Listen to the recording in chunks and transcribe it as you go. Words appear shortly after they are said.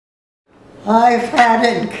I've had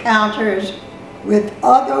encounters with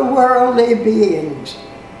otherworldly beings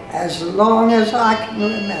as long as I can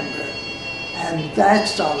remember, and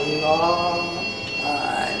that's a long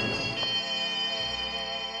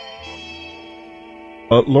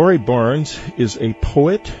time. Lorie Barnes is a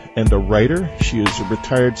poet and a writer. She is a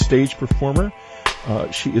retired stage performer.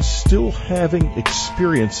 She is still having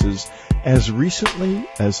experiences as recently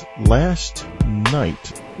as last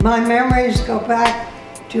night. My memories go back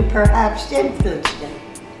to perhaps infancy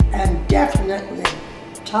and definitely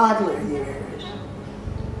toddler years.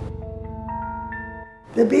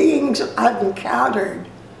 The beings I've encountered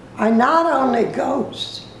are not only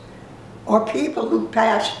ghosts or people who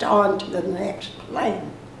passed on to the next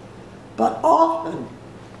plane, but often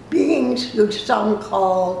beings who some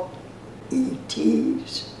call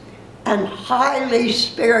ETs and highly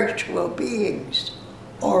spiritual beings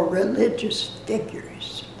or religious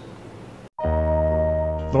figures.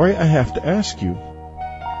 Lorie, I have to ask you,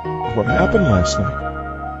 what happened last night?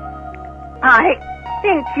 I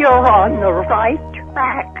think you're on the right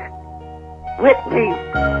track. Whitley's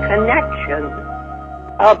connection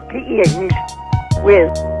of beings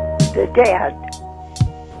with the dead.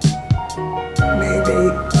 Maybe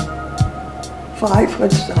 5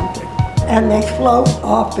 foot something. And they float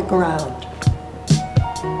off the ground.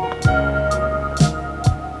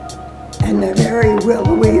 And they're very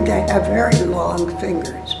willowy, they have very long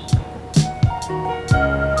fingers.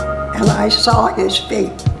 And I saw his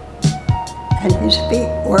feet. And his feet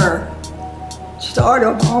were sort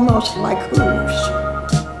of almost like hooves.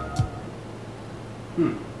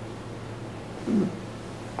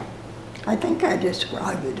 I think I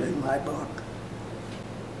described it in my book.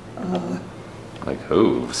 Like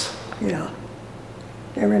hooves? Yeah.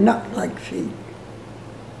 They were not like feet.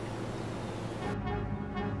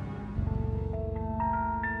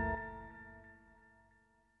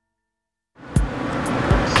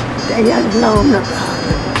 They had known about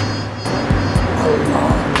it a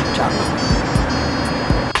long time.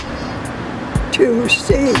 To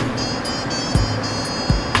see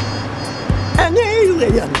an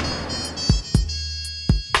alien.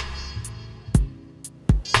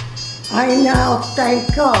 I now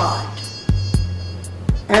thank God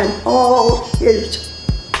and all His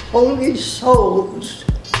holy souls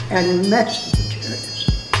and messengers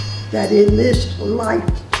that in this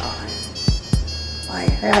lifetime I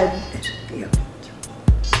had this gift.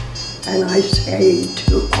 And I say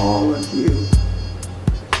to all of you,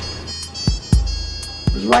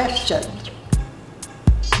 blessed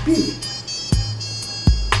be